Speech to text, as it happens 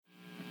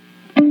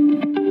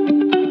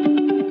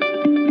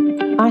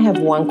I have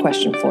one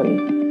question for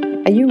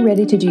you. Are you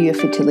ready to do your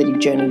fertility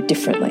journey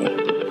differently?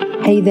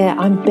 Hey there,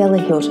 I'm Bella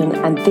Hilton,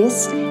 and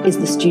this is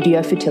the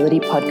Studio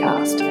Fertility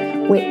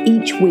Podcast, where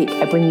each week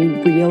I bring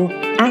you real,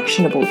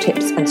 actionable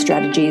tips and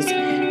strategies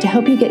to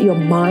help you get your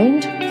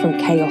mind from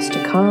chaos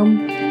to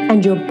calm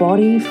and your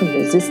body from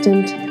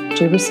resistant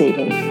to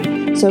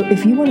receiving. So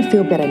if you want to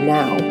feel better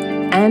now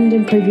and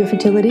improve your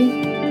fertility,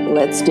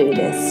 let's do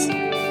this.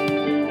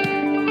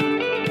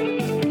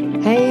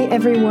 Hey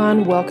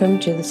everyone, welcome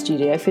to the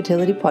Studio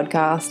Fertility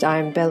Podcast.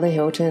 I'm Bella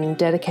Hilton,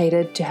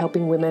 dedicated to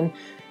helping women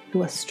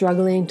who are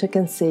struggling to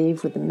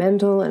conceive with the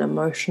mental and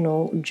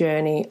emotional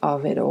journey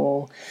of it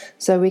all.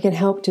 So we can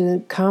help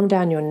to calm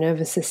down your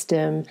nervous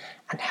system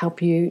and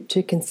help you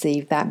to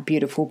conceive that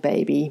beautiful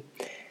baby.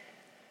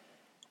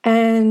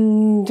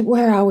 And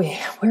where are we?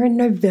 We're in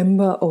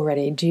November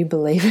already. Do you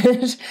believe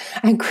it?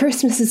 And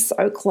Christmas is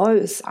so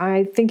close.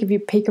 I think if you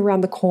peek around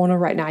the corner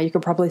right now, you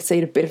could probably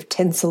see a bit of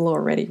tinsel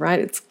already,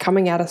 right? It's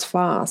coming at us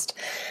fast.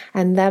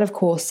 And that, of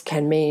course,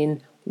 can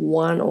mean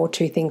one or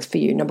two things for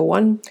you. Number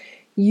one,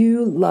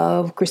 you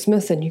love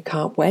Christmas and you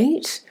can't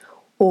wait.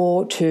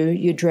 Or two,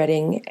 you're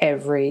dreading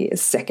every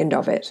second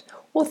of it.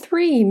 Or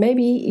three,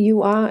 maybe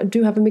you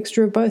do have a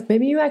mixture of both.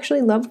 Maybe you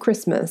actually love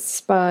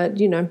Christmas, but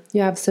you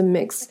have some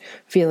mixed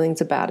feelings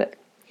about it.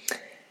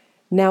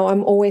 Now,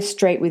 I'm always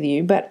straight with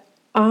you, but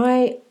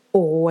I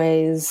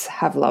always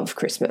have loved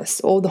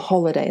Christmas or the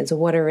holidays or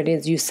whatever it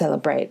is you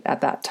celebrate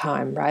at that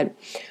time, right?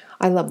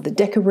 I love the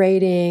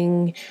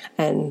decorating,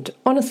 and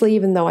honestly,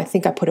 even though I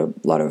think I put a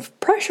lot of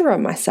pressure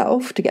on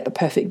myself to get the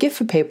perfect gift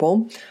for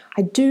people,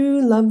 I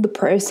do love the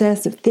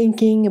process of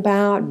thinking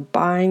about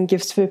buying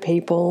gifts for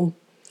people.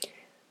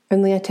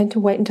 Only I tend to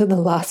wait until the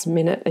last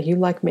minute. Are you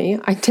like me?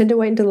 I tend to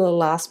wait until the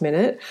last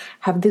minute,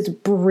 have this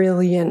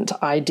brilliant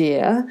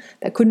idea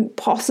that couldn't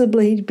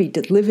possibly be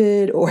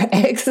delivered or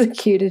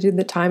executed in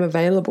the time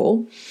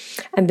available,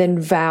 and then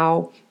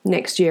vow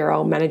next year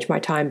I'll manage my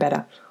time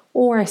better.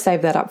 Or I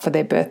save that up for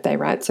their birthday,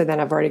 right? So then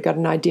I've already got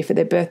an idea for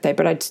their birthday,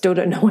 but I still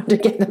don't know what to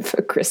get them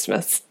for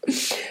Christmas.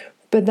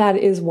 But that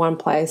is one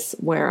place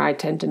where I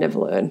tend to never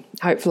learn.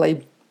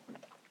 Hopefully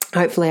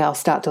I'll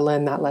start to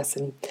learn that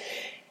lesson.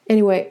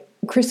 Anyway,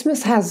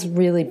 Christmas has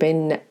really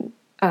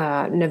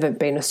never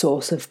been a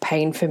source of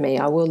pain for me.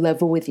 I will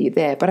level with you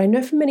there. But I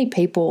know for many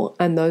people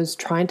and those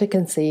trying to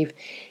conceive,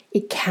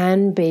 it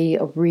can be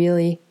a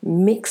really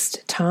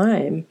mixed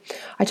time.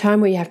 A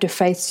time where you have to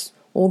face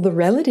all the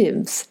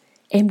relatives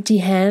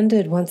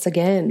empty-handed once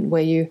again,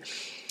 where you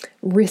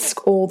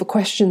risk all the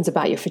questions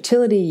about your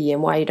fertility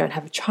and why you don't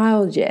have a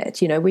child yet,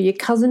 where your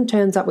cousin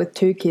turns up with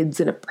 2 kids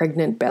and a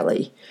pregnant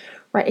belly,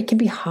 right? It can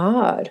be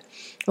hard.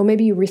 Or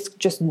maybe you risk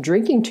just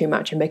drinking too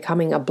much and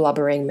becoming a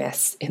blubbering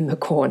mess in the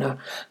corner.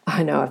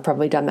 I know I've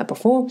probably done that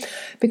before,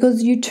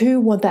 because you too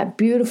want that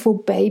beautiful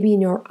baby in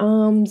your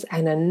arms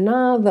and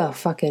another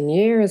fucking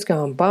year has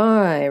gone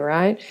by,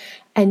 right?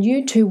 And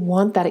you too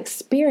want that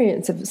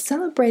experience of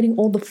celebrating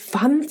all the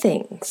fun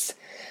things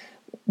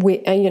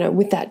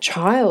with that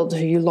child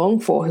who you long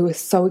for, who is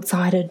so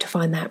excited to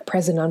find that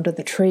present under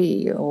the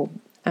tree.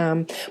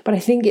 But I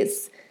think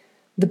it's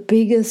the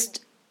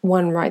biggest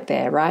one right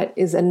there, right,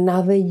 is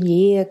another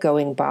year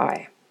going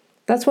by.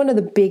 That's one of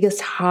the biggest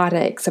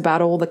heartaches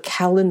about all the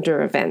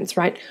calendar events,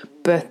 right?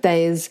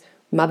 Birthdays,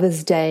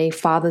 Mother's Day,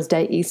 Father's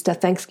Day, Easter,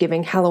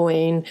 Thanksgiving,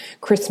 Halloween,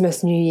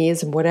 Christmas, New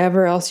Year's, and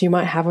whatever else you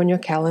might have on your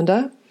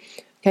calendar.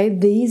 Okay,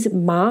 these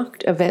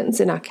marked events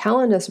in our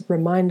calendars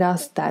remind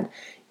us that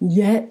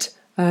yet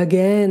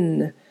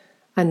again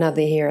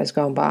another year has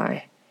gone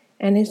by.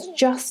 And it's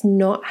just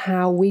not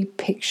how we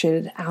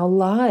pictured our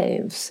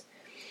lives.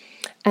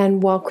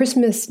 And while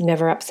Christmas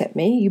never upset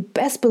me, you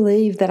best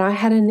believe that I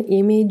had an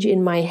image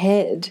in my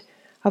head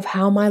of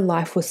how my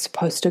life was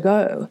supposed to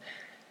go,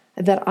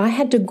 that I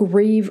had to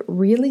grieve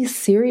really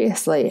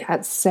seriously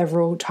at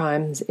several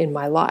times in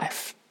my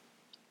life.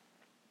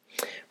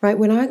 Right?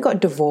 When I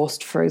got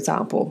divorced, for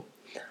example,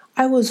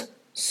 I was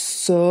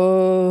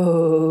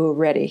so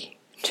ready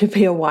to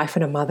be a wife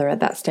and a mother at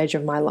that stage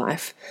of my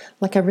life.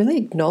 Like, I really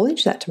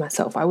acknowledged that to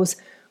myself. I was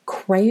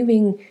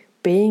craving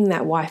being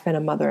that wife and a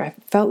mother. I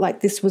felt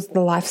like this was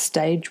the life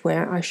stage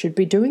where I should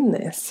be doing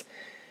this.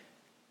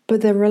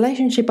 But the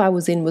relationship I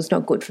was in was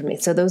not good for me,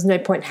 so there was no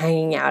point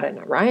hanging out in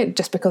it, right?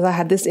 Just because I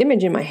had this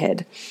image in my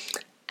head.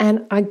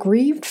 And I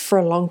grieved for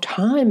a long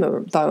time,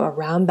 though,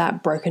 around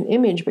that broken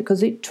image,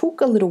 because it took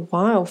a little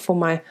while for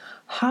my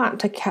heart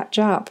to catch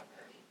up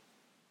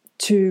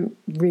to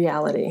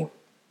reality,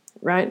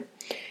 right?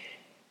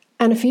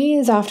 And a few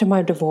years after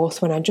my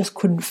divorce, when I just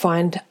couldn't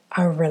find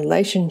a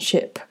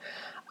relationship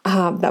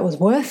that was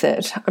worth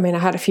it. I mean, I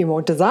had a few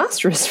more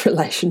disastrous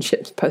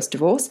relationships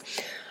post-divorce.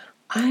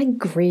 I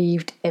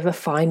grieved ever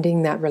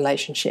finding that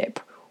relationship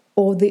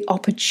or the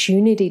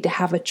opportunity to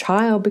have a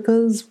child,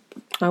 because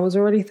I was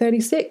already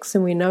 36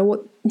 and we know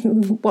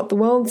what the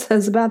world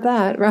says about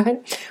that,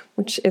 right?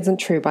 Which isn't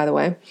true, by the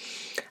way.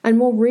 And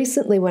more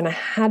recently, when I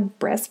had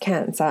breast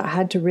cancer, I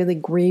had to really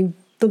grieve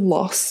the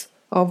loss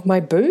of my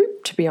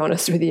boob, to be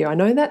honest with you. I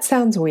know that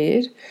sounds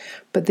weird,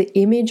 but the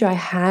image I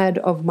had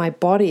of my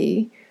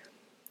body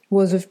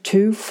was of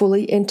two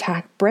fully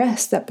intact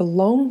breasts that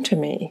belonged to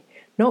me,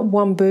 not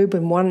one boob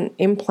and one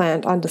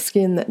implant under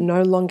skin that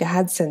no longer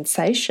had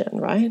sensation,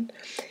 right?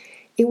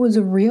 It was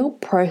a real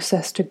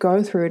process to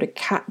go through to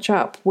catch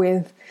up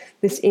with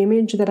this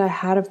image that I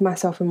had of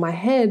myself in my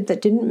head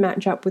that didn't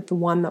match up with the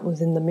one that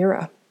was in the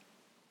mirror.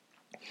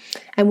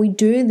 And we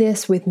do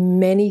this with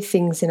many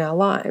things in our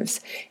lives.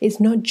 It's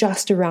not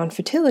just around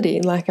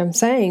fertility, like I'm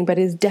saying, but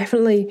it's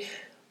definitely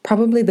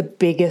probably the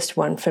biggest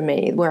one for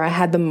me, where I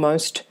had the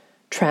most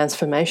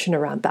transformation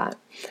around that.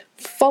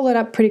 Followed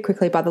up pretty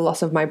quickly by the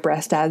loss of my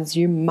breast, as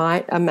you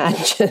might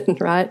imagine,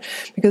 right?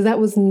 Because that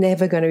was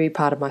never going to be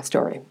part of my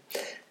story.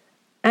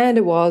 And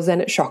it was,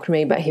 and it shocked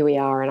me, but here we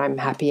are, and I'm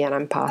happy and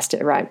I'm past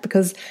it, right?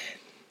 Because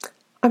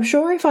I'm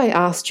sure if I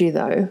asked you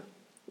though,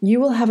 you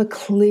will have a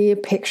clear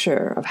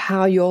picture of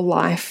how your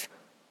life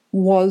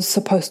was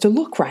supposed to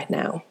look right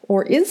now,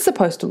 or is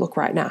supposed to look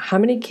right now. How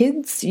many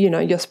kids,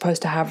 you're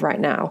supposed to have right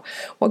now.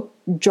 What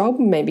job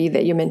maybe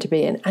that you're meant to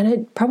be in. And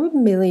it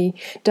probably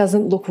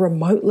doesn't look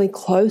remotely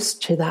close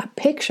to that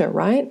picture,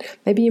 right?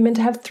 Maybe you're meant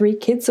to have 3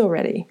 kids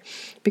already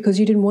because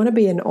you didn't want to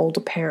be an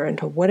older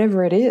parent or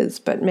whatever it is.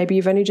 But maybe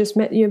you've only just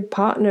met your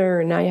partner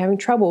and now you're having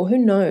trouble. Who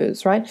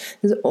knows, right?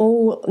 There's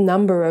all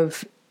number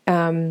of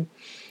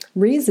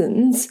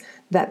reasons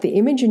that the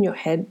image in your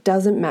head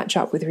doesn't match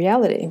up with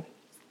reality.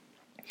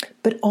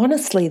 But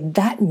honestly,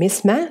 that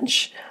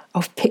mismatch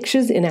of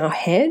pictures in our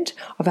head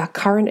of our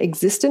current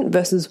existence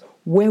versus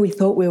where we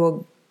thought we were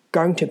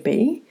going to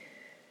be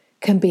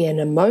can be an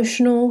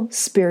emotional,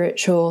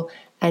 spiritual,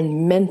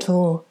 and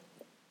mental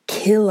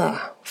killer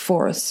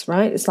for us,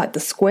 right? It's like the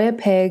square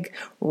peg,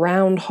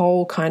 round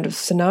hole kind of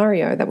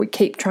scenario that we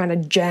keep trying to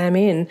jam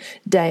in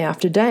day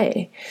after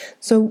day.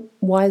 So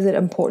why is it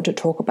important to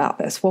talk about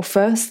this? Well,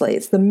 firstly,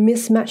 it's the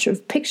mismatch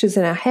of pictures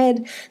in our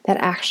head that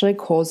actually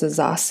causes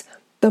us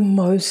the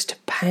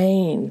most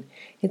pain.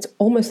 It's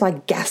almost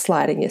like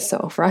gaslighting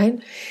yourself, right?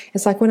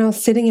 It's like when I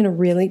was sitting in a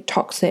really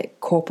toxic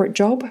corporate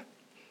job,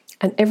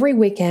 and every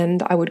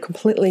weekend I would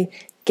completely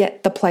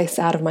get the place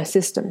out of my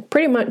system.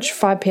 Pretty much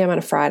 5 p.m. on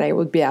a Friday it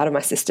would be out of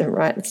my system,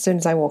 right? As soon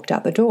as I walked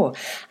out the door.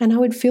 And I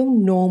would feel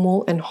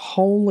normal and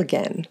whole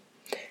again.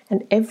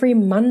 And every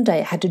Monday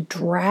I had to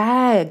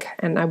drag,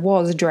 and I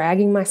was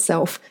dragging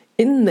myself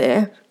in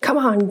there. Come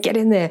on, get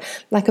in there.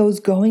 Like I was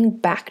going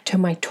back to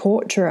my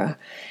torturer.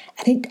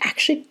 And it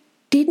actually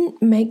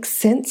didn't make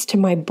sense to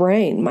my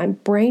brain. My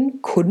brain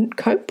couldn't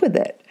cope with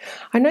it.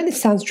 I know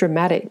this sounds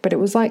dramatic, but it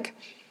was like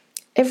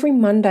every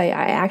Monday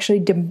I actually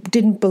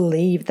didn't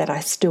believe that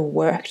I still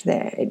worked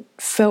there. It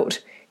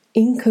felt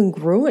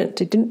incongruent.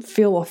 It didn't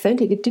feel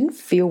authentic. It didn't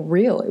feel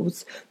real. It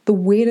was the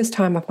weirdest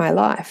time of my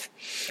life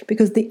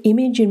because the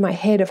image in my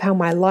head of how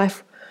my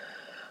life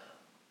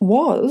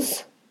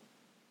was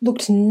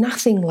looked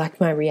nothing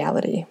like my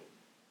reality.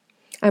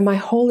 And my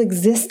whole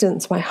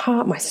existence, my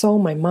heart, my soul,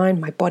 my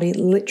mind, my body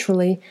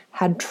literally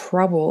had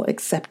trouble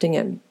accepting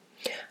it.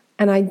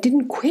 And I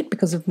didn't quit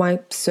because of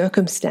my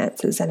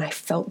circumstances and I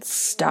felt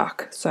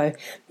stuck. So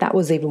that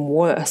was even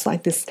worse,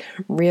 like this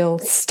real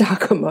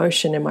stuck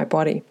emotion in my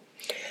body.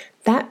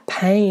 That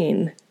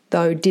pain,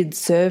 though, did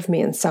serve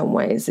me in some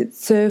ways. It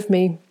served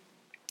me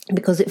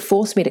because it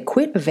forced me to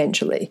quit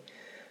eventually,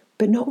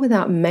 but not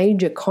without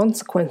major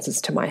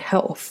consequences to my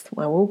health.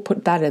 I will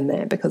put that in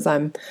there because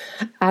I'm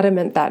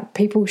adamant that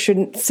people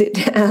shouldn't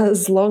sit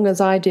as long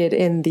as I did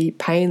in the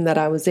pain that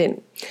I was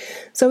in.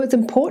 So it's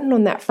important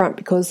on that front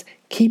because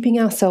keeping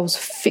ourselves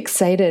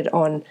fixated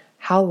on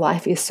how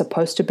life is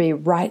supposed to be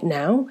right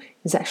now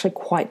is actually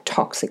quite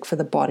toxic for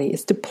the body.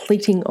 It's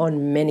depleting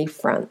on many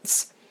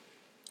fronts.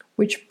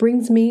 Which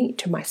brings me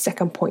to my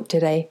second point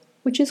today,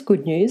 which is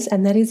good news,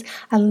 and that is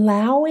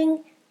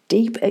allowing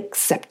deep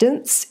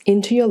acceptance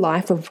into your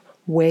life of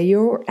where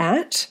you're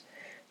at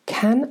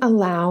can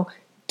allow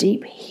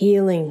deep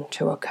healing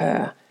to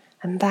occur.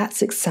 And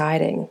that's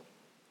exciting.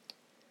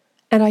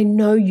 And I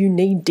know you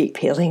need deep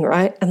healing,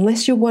 right?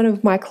 Unless you're one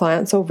of my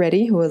clients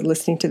already who are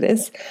listening to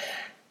this.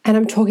 And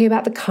I'm talking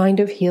about the kind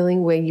of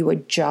healing where you are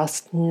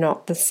just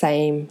not the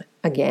same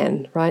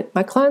again, right?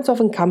 My clients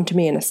often come to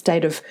me in a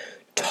state of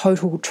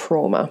total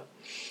trauma.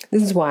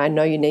 This is why I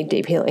know you need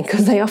deep healing,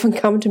 because they often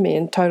come to me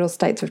in total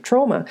states of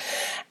trauma.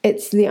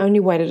 It's the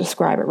only way to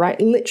describe it, right?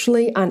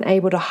 Literally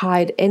unable to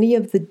hide any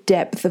of the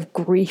depth of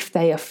grief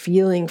they are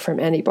feeling from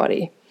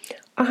anybody.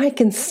 I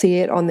can see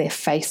it on their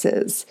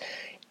faces,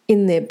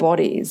 in their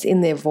bodies,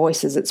 in their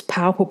voices. It's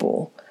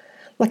palpable.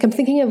 Like I'm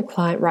thinking of a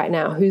client right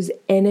now whose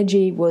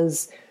energy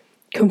was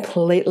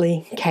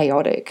completely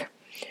chaotic.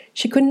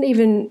 She couldn't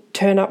even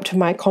turn up to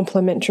my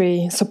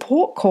complimentary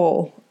support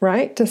call,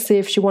 right, to see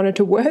if she wanted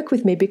to work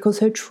with me because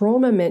her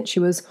trauma meant she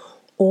was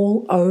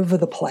all over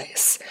the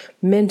place,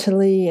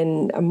 mentally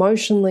and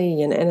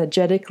emotionally and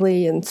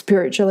energetically and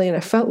spiritually. And I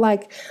felt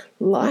like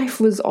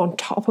life was on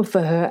top of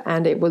her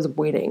and it was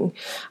winning.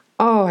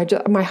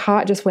 My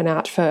heart just went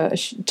out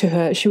to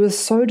her. She was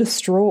so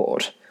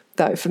distraught,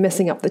 though, for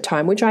messing up the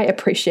time, which I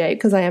appreciate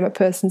because I am a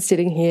person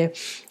sitting here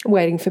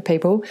waiting for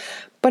people.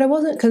 But I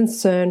wasn't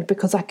concerned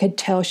because I could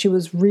tell she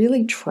was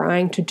really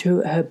trying to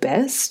do her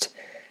best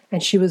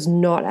and she was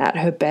not at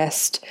her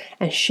best,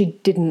 and she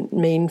didn't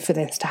mean for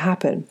this to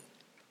happen.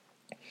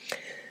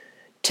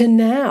 To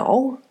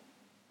now,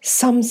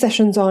 some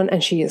sessions on,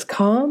 and she is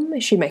calm,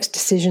 she makes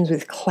decisions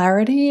with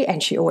clarity,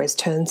 and she always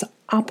turns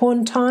up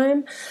on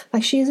time.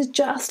 Like, she is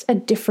just a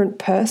different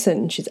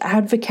person. She's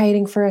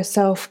advocating for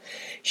herself.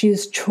 She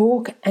is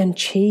chalk and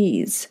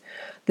cheese.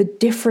 The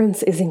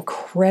difference is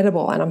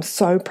incredible, and I'm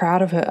so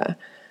proud of her.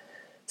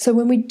 So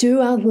when we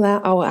do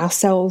allow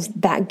ourselves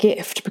that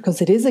gift,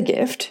 because it is a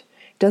gift,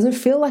 it doesn't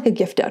feel like a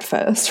gift at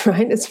first,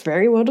 right? It's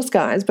very well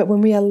disguised, but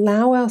when we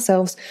allow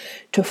ourselves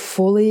to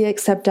fully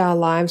accept our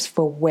lives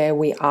for where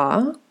we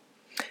are,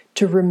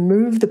 to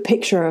remove the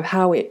picture of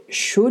how it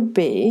should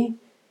be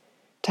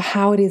to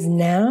how it is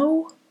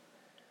now,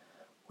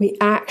 we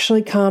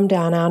actually calm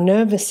down our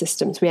nervous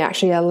systems. We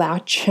actually allow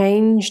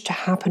change to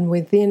happen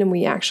within, and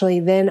we actually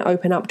then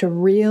open up to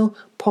real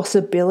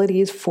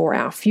possibilities for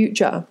our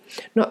future.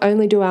 Not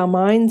only do our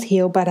minds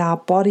heal, but our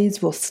bodies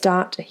will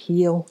start to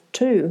heal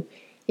too.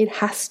 It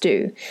has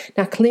to.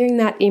 Now, clearing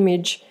that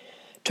image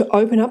to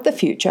open up the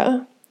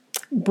future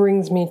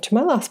brings me to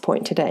my last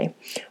point today.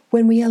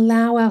 When we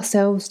allow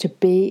ourselves to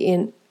be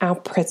in our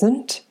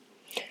present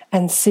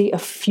and see a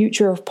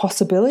future of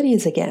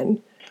possibilities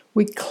again,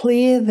 we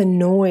clear the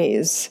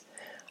noise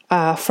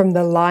from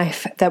the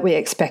life that we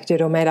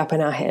expected or made up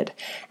in our head.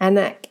 And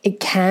that it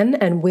can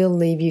and will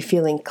leave you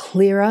feeling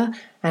clearer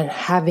and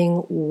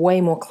having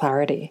way more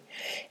clarity.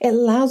 It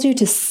allows you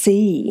to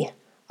see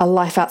a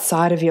life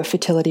outside of your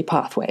fertility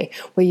pathway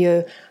where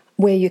you're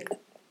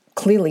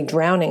clearly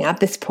drowning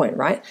at this point,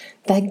 right?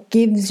 That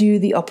gives you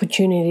the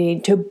opportunity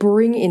to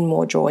bring in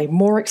more joy,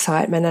 more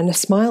excitement, and a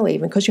smile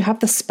even, because you have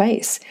the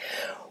space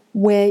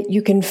where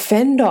you can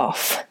fend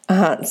off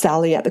Aunt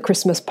Sally at the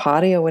Christmas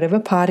party or whatever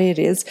party it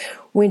is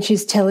when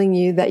she's telling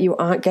you that you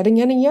aren't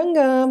getting any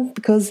younger,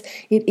 because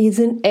it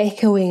isn't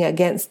echoing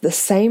against the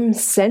same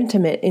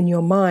sentiment in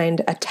your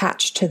mind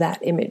attached to that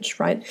image,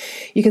 right?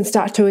 You can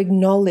start to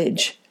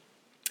acknowledge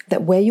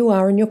that where you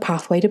are in your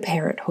pathway to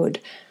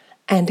parenthood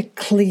and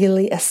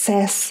clearly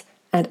assess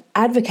and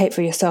advocate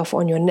for yourself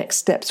on your next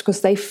steps,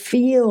 because they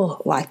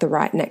feel like the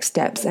right next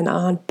steps and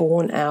aren't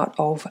born out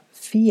of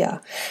fear.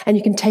 And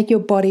you can take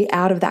your body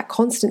out of that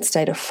constant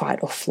state of fight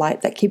or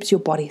flight that keeps your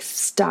body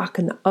stuck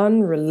and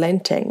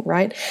unrelenting,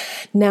 right?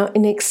 Now,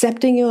 in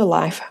accepting your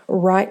life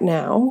right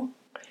now,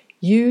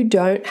 you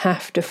don't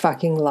have to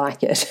fucking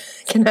like it.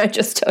 Can I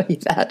just tell you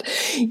that?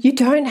 You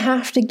don't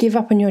have to give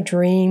up on your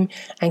dream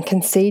and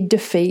concede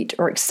defeat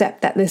or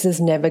accept that this is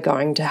never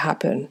going to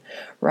happen,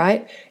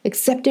 right?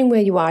 Accepting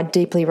where you are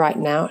deeply right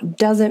now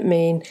doesn't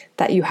mean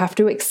that you have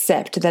to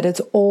accept that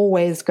it's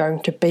always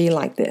going to be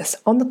like this.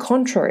 On the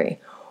contrary,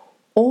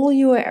 all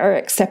you are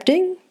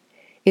accepting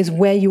is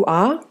where you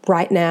are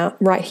right now,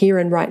 right here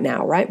and right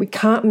now, right? We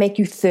can't make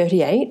you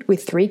 38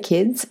 with 3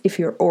 kids if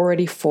you're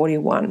already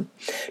 41.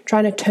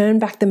 Trying to turn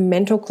back the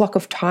mental clock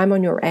of time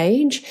on your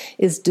age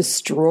is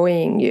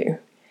destroying you.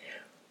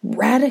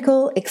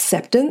 Radical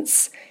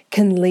acceptance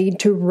can lead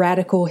to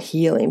radical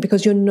healing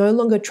because you're no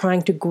longer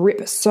trying to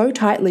grip so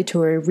tightly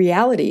to a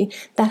reality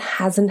that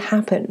hasn't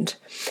happened.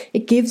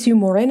 It gives you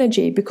more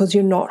energy because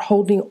you're not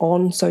holding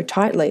on so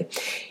tightly.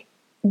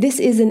 This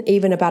isn't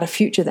even about a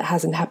future that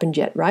hasn't happened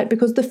yet, right?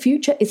 Because the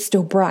future is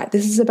still bright.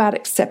 This is about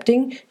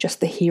accepting just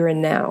the here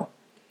and now.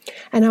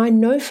 And I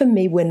know for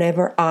me,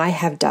 whenever I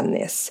have done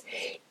this,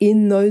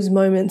 in those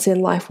moments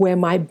in life where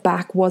my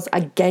back was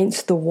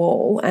against the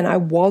wall and I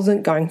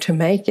wasn't going to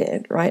make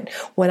it, right?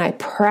 When I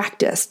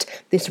practiced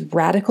this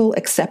radical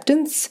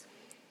acceptance,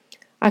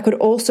 I could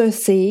also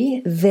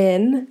see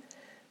then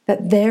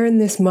that there in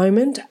this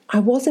moment, I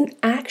wasn't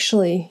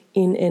actually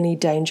in any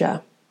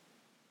danger.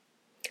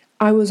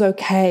 I was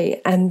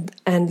okay, and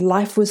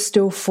life was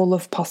still full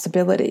of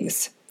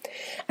possibilities.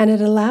 And it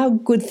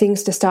allowed good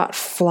things to start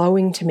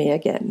flowing to me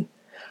again.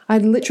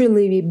 I'd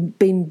literally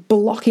been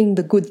blocking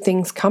the good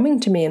things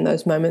coming to me in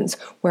those moments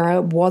where I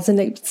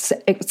wasn't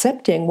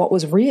accepting what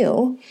was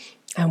real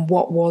and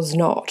what was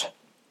not.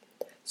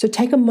 So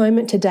take a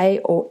moment today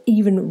or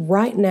even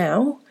right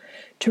now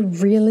to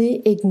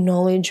really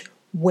acknowledge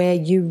where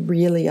you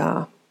really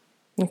are.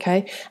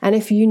 Okay? And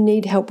if you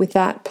need help with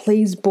that,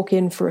 please book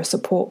in for a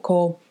support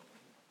call.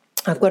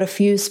 I've got a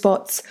few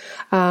spots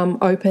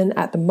open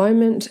at the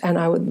moment, and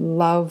I would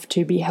love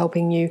to be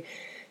helping you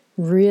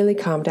really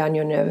calm down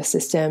your nervous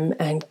system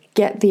and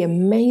get the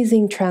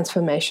amazing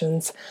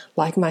transformations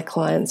like my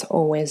clients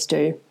always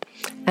do.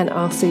 And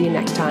I'll see you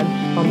next time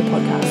on the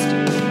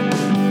podcast.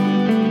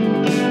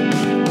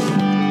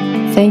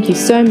 Thank you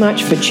so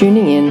much for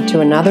tuning in to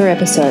another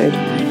episode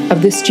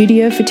of the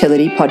Studio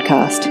Fertility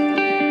Podcast.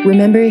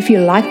 Remember, if you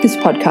like this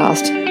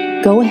podcast,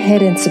 go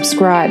ahead and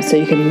subscribe so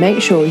you can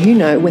make sure you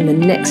know when the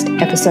next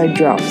episode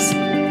drops.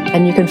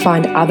 And you can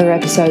find other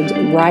episodes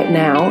right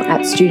now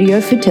at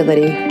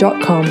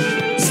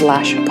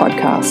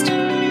studiofertility.com/podcast.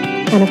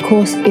 And of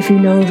course, if you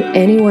know of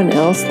anyone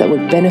else that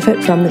would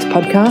benefit from this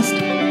podcast,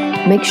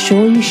 make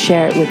sure you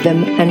share it with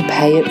them and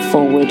pay it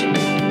forward.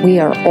 We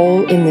are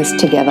all in this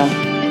together.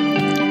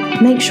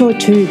 Make sure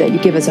too that you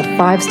give us a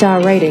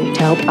 5-star rating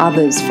to help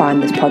others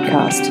find this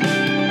podcast.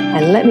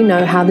 And let me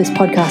know how this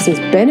podcast has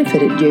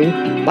benefited you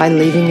by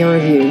leaving a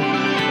review,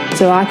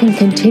 so I can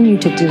continue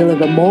to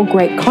deliver more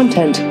great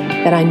content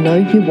that I know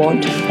you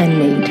want and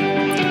need.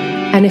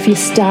 And if you're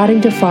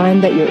starting to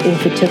find that your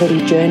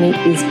infertility journey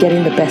is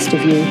getting the best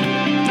of you,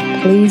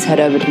 please head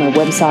over to my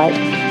website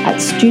at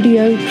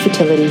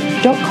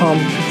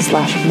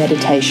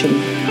studiofertility.com/meditation.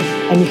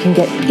 And you can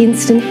get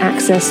instant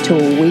access to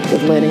a week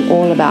of learning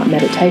all about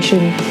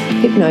meditation,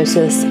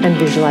 hypnosis, and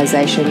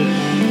visualization,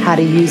 how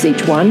to use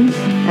each one,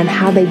 and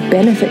how they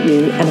benefit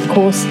you, and of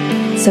course,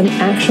 some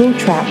actual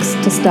tracks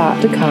to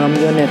start to calm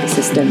your nervous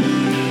system.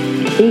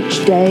 Each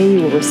day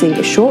you will receive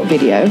a short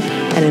video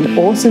and an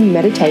awesome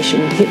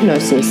meditation,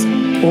 hypnosis,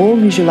 or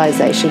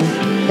visualization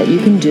that you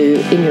can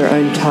do in your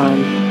own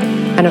time.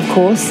 And of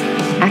course,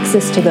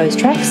 access to those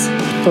tracks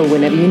for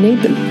whenever you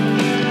need them.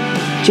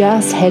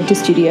 Just head to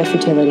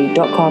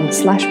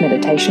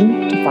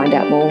studiofertility.com/meditation to find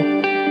out more,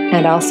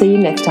 and I'll see you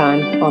next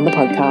time on the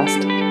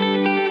podcast.